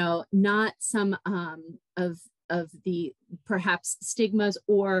 Not some of the perhaps stigmas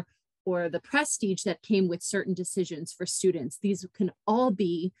or the prestige that came with certain decisions for students. These can all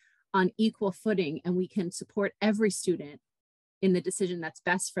be on equal footing, and we can support every student in the decision that's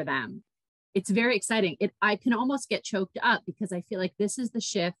best for them. It's very exciting. I can almost get choked up, because I feel like this is the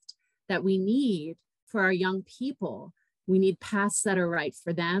shift that we need for our young people. We need paths that are right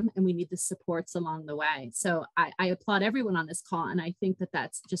for them, and we need the supports along the way. So I applaud everyone on this call, and I think that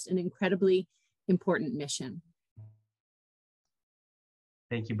that's just an incredibly important mission.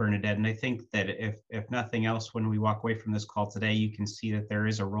 Thank you, Bernadette. And I think that if nothing else, when we walk away from this call today, you can see that there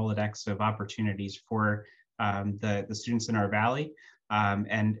is a Rolodex of opportunities for the students in our Valley.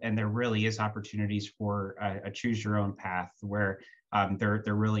 And there really is opportunities for a choose your own path, where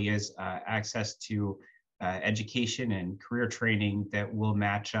there really is access to education and career training that will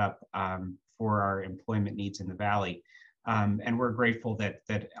match up for our employment needs in the Valley. And we're grateful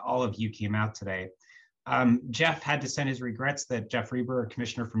that all of you came out today. Jeff had to send his regrets that Jeff Reber,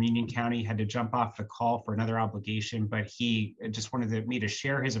 Commissioner from Union County, had to jump off the call for another obligation, but he just wanted me to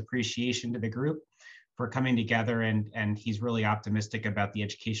share his appreciation to the group for coming together, and he's really optimistic about the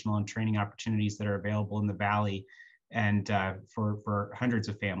educational and training opportunities that are available in the Valley, and for hundreds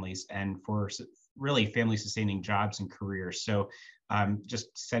of families, and for really family sustaining jobs and careers. So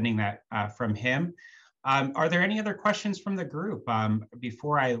just sending that from him. Are there any other questions from the group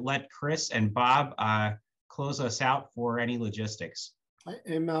before I let Chris and Bob close us out for any logistics?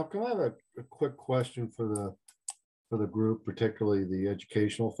 Hey, Malcolm, I have a quick question for the group, particularly the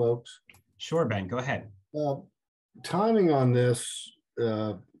educational folks. Sure, Ben, go ahead. Timing on this,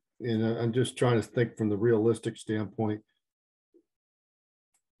 I'm just trying to think from the realistic standpoint.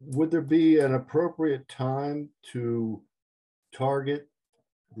 Would there be an appropriate time to target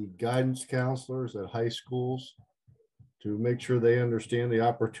the guidance counselors at high schools to make sure they understand the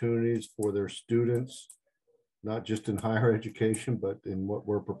opportunities for their students, not just in higher education, but in what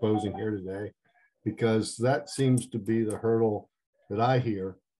we're proposing here today? Because that seems to be the hurdle that I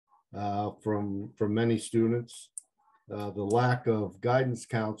hear from many students the lack of guidance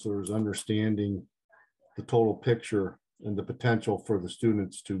counselors understanding the total picture and the potential for the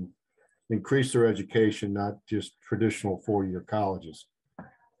students to increase their education, not just traditional four-year colleges.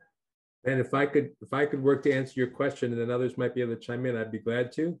 And if I could work to answer your question, and then others might be able to chime in, I'd be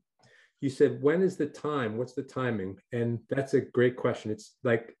glad to. You said, when is the time? What's the timing? And that's a great question. It's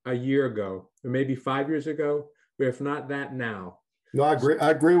like a year ago, or maybe 5 years ago, but if not that, now. No, I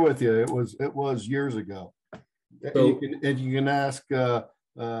agree with you. It was years ago. So, and you can ask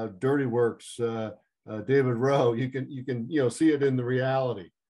Dirty Works, David Rowe. You can see it in the reality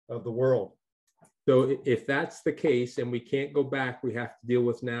of the world. So if that's the case and we can't go back, we have to deal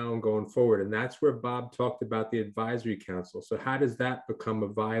with now and going forward. And that's where Bob talked about the advisory council. So how does that become a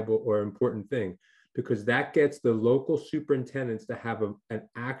viable or important thing? Because that gets the local superintendents to have an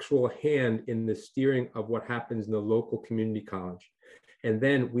actual hand in the steering of what happens in the local community college. And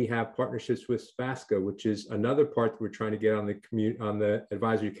then we have partnerships with SPASCA, which is another part that we're trying to get on the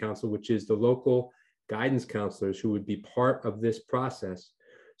advisory council, which is the local guidance counselors who would be part of this process.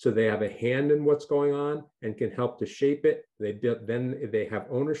 So they have a hand in what's going on and can help to shape it. Then they have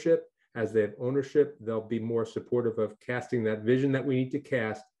ownership. As they have ownership, they'll be more supportive of casting that vision that we need to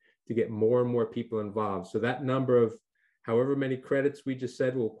cast to get more and more people involved. So that number of however many credits we just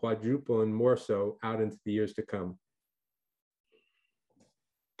said will quadruple and more so out into the years to come.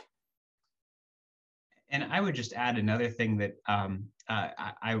 And I would just add another thing that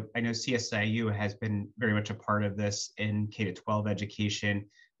I know CSIU has been very much a part of this in K-12 education,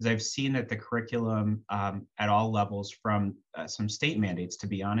 is I've seen that the curriculum at all levels, from some state mandates, to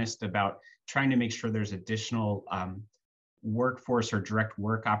be honest, about trying to make sure there's additional workforce or direct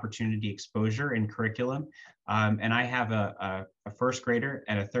work opportunity exposure in curriculum. And I have a first grader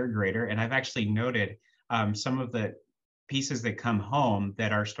and a third grader, and I've actually noted some of the pieces that come home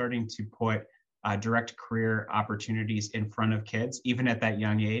that are starting to put direct career opportunities in front of kids, even at that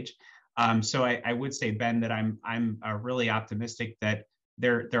young age. So I would say, Ben, that I'm really optimistic that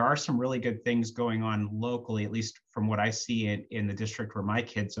there are some really good things going on locally, at least from what I see in the district where my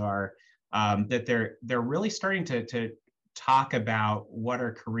kids are, that they're really starting to talk about what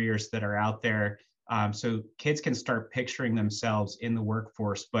are careers that are out there, so kids can start picturing themselves in the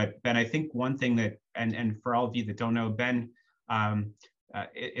workforce. But Ben, I think one thing that, and for all of you that don't know, Ben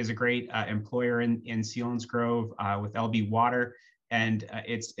is a great employer in Selinsgrove with LB Water. And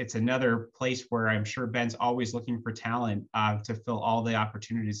it's another place where I'm sure Ben's always looking for talent to fill all the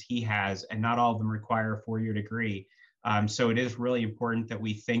opportunities he has, and not all of them require a four-year degree. So it is really important that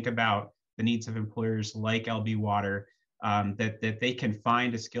we think about the needs of employers like LB Water, that they can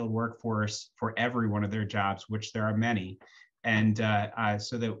find a skilled workforce for every one of their jobs, which there are many. And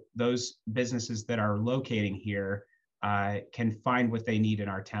so that those businesses that are locating here can find what they need in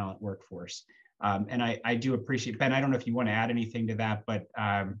our talent workforce. And I do appreciate, Ben, I don't know if you want to add anything to that, but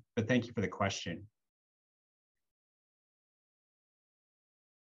thank you for the question.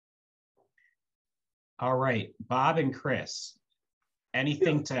 All right, Bob and Chris,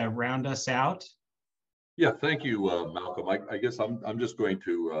 anything to round us out? Yeah, thank you, Malcolm. I guess I'm just going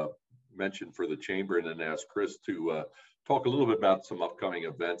to mention for the chamber and then ask Chris to talk a little bit about some upcoming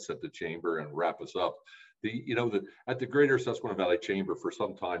events at the chamber and wrap us up. At the Greater Susquehanna Valley Chamber for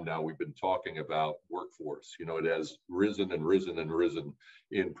some time now, we've been talking about workforce. It has risen and risen and risen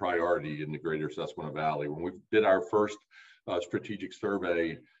in priority in the Greater Susquehanna Valley. When we did our first strategic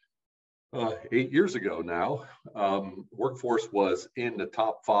survey 8 years ago now, workforce was in the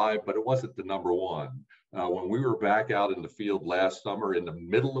top 5, but it wasn't the number 1. When we were back out in the field last summer in the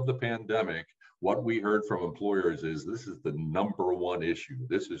middle of the pandemic, what we heard from employers is this is the number 1 issue.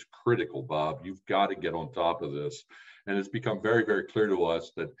 This is critical, Bob. You've got to get on top of this. And it's become very, very clear to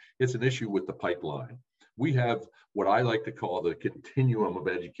us that it's an issue with the pipeline. We have what I like to call the continuum of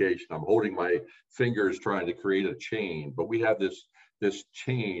education. I'm holding my fingers trying to create a chain, but we have this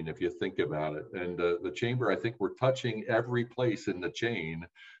chain, if you think about it. And the chamber, I think we're touching every place in the chain,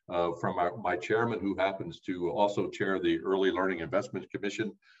 from my chairman, who happens to also chair the Early Learning Investment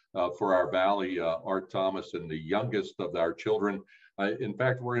Commission for our Valley, Art Thomas, and the youngest of our children. In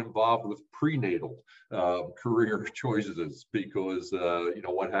fact, we're involved with prenatal career choices because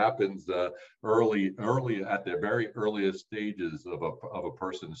what happens early at the very earliest stages of a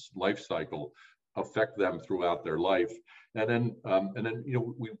person's life cycle affect them throughout their life. And then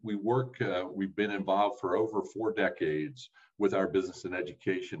we work. We've been involved for over 4 decades with our Business and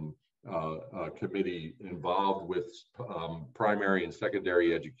Education Committee, involved with primary and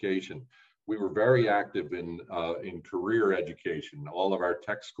secondary education. we were very active in career education. All of our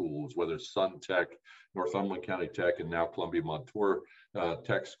tech schools, whether it's Sun Tech, Northumberland County Tech, and now Columbia Montour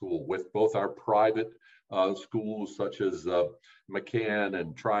Tech School, with both our private schools such as McCann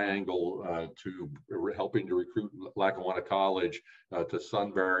and Triangle, to helping to recruit Lackawanna College, to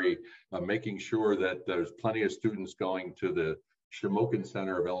Sunbury, making sure that there's plenty of students going to the Shamokin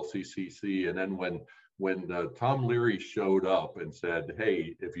Center of LCCC. And then when Tom Leary showed up and said,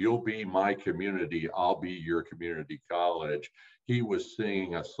 hey, if you'll be my community, I'll be your community college, he was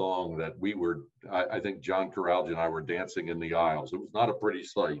singing a song that we were, I think John Corralge and I were dancing in the aisles. It was not a pretty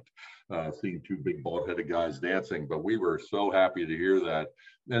sight, seeing two big bald-headed guys dancing, but we were so happy to hear that.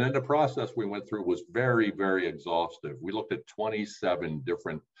 And then the process we went through was very, very exhaustive. We looked at 27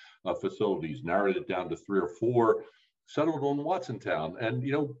 different facilities, narrowed it down to 3 or 4, settled on Watsontown. And,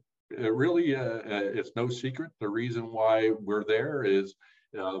 you know, really, it's no secret. The reason why we're there is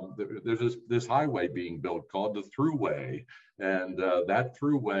there's this highway being built called the Thruway. And that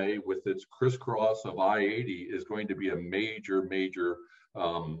Thruway, with its crisscross of I-80, is going to be a major, major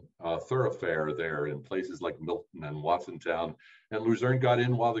thoroughfare there in places like Milton and Watsontown. And Luzerne got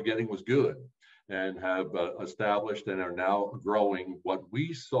in while the getting was good, and have established and are now growing what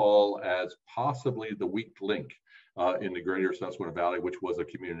we saw as possibly the weak link in the greater Susquehanna Valley, which was a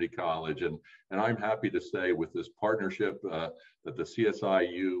community college. And I'm happy to say, with this partnership that the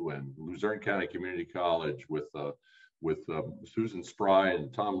CSIU and Luzerne County Community College with Susan Spry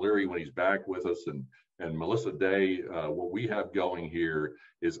and Tom Leary when he's back with us, and Melissa Day, what we have going here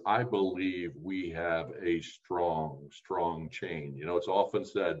is, I believe we have a strong, strong chain. You know, it's often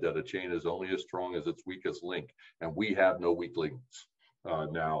said that a chain is only as strong as its weakest link, and we have no weak links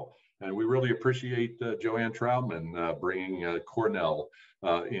now. And we really appreciate Joanne Troutman bringing Cornell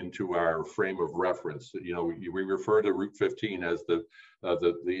into our frame of reference. You know, we refer to Route 15 as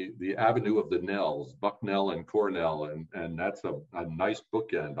the avenue of the Nells, Bucknell and Cornell, and that's a nice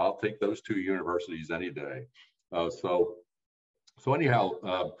bookend. I'll take those two universities any day. So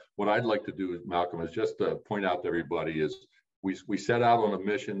anyhow, what I'd like to do, Malcolm, is just point out to everybody is we set out on a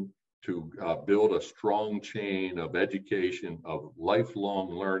mission to build a strong chain of education, of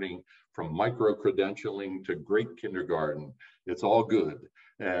lifelong learning, from micro-credentialing to great kindergarten. It's all good.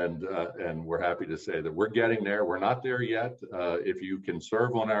 And we're happy to say that we're getting there. We're not there yet. If you can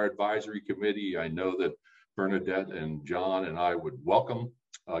serve on our advisory committee, I know that Bernadette and John and I would welcome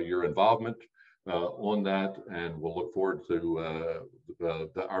your involvement on that. And we'll look forward to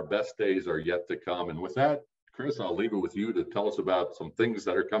our best days are yet to come. And with that, Chris, I'll leave it with you to tell us about some things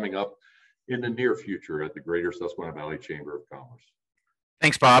that are coming up in the near future at the Greater Susquehanna Valley Chamber of Commerce.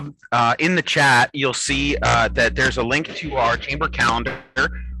 Thanks, Bob. In the chat, you'll see that there's a link to our chamber calendar.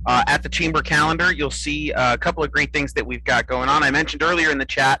 At the chamber calendar, you'll see a couple of great things that we've got going on. I mentioned earlier in the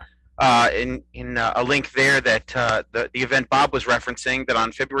chat, in a link there, that the event Bob was referencing, that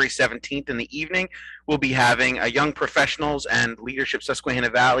on February 17th in the evening, we'll be having a Young Professionals and Leadership Susquehanna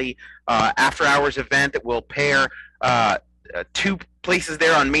Valley after-hours event that will pair two places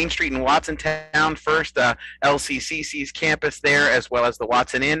there on Main Street in Watsontown. First, LCCC's campus there, as well as the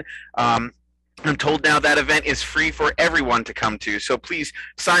Watson Inn. I'm told now that event is free for everyone to come to, so please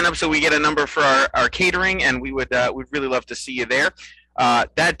sign up so we get a number for our catering, and we'd really love to see you there.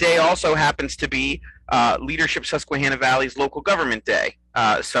 That day also happens to be Leadership Susquehanna Valley's Local Government Day.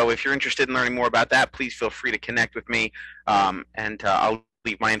 So if you're interested in learning more about that, please feel free to connect with me, and I'll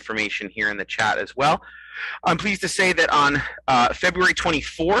leave my information here in the chat as well. I'm pleased to say that on February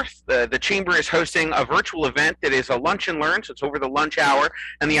 24th, the Chamber is hosting a virtual event that is a lunch and learn, so it's over the lunch hour,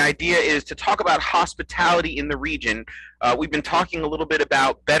 and the idea is to talk about hospitality in the region. We've been talking a little bit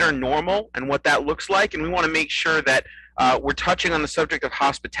about better normal and what that looks like, and we want to make sure that we're touching on the subject of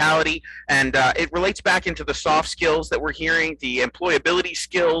hospitality, and it relates back into the soft skills that we're hearing, the employability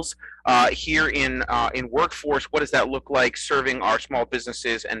skills here in workforce. What does that look like serving our small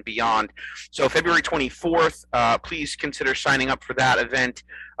businesses and beyond? So February 24th, please consider signing up for that event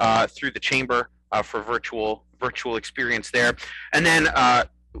through the Chamber for virtual experience there. And then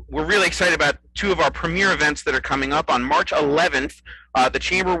we're really excited about two of our premier events that are coming up. On March 11th, the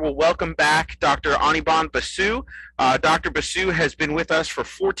Chamber will welcome back Dr. Anirban Basu. Dr. Basu has been with us for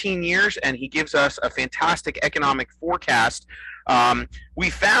 14 years, and he gives us a fantastic economic forecast. We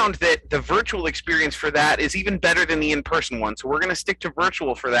found that the virtual experience for that is even better than the in-person one. So we're going to stick to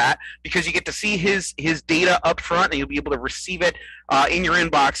virtual for that, because you get to see his data up front, and you'll be able to receive it in your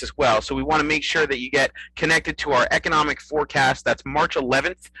inbox as well. So we want to make sure that you get connected to our economic forecast. That's March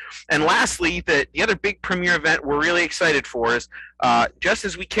 11th. And lastly, the other big premier event we're really excited for is just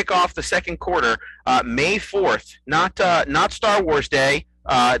as we kick off the second quarter, May 4th, not Star Wars Day,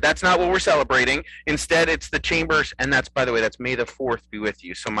 That's not what we're celebrating. Instead, it's the Chambers, and that's, by the way, that's May the 4th be with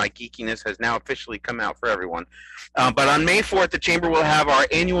you. So my geekiness has now officially come out for everyone. But on May 4th, the Chamber will have our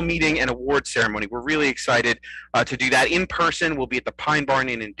annual meeting and award ceremony. We're really excited to do that in person. We'll be at the Pine Barn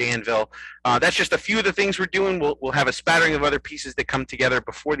Inn in Danville. That's just a few of the things we're doing. We'll have a spattering of other pieces that come together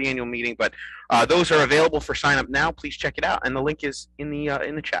before the annual meeting, but those are available for sign up now. Please check it out, and the link is in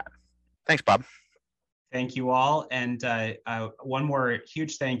the chat. Thanks, Bob. Thank you all. And one more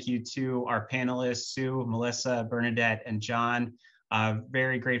huge thank you to our panelists, Sue, Melissa, Bernadette, and John.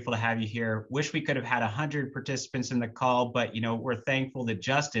 Very grateful to have you here. Wish we could have had 100 participants in the call, but we're thankful that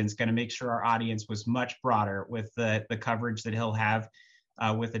Justin's going to make sure our audience was much broader with the coverage that he'll have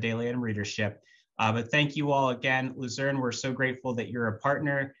with the Daily Item readership. But thank you all again. Luzerne, we're so grateful that you're a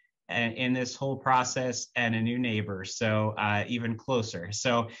partner in this whole process and a new neighbor, so even closer.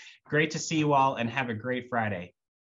 So great to see you all, and have a great Friday.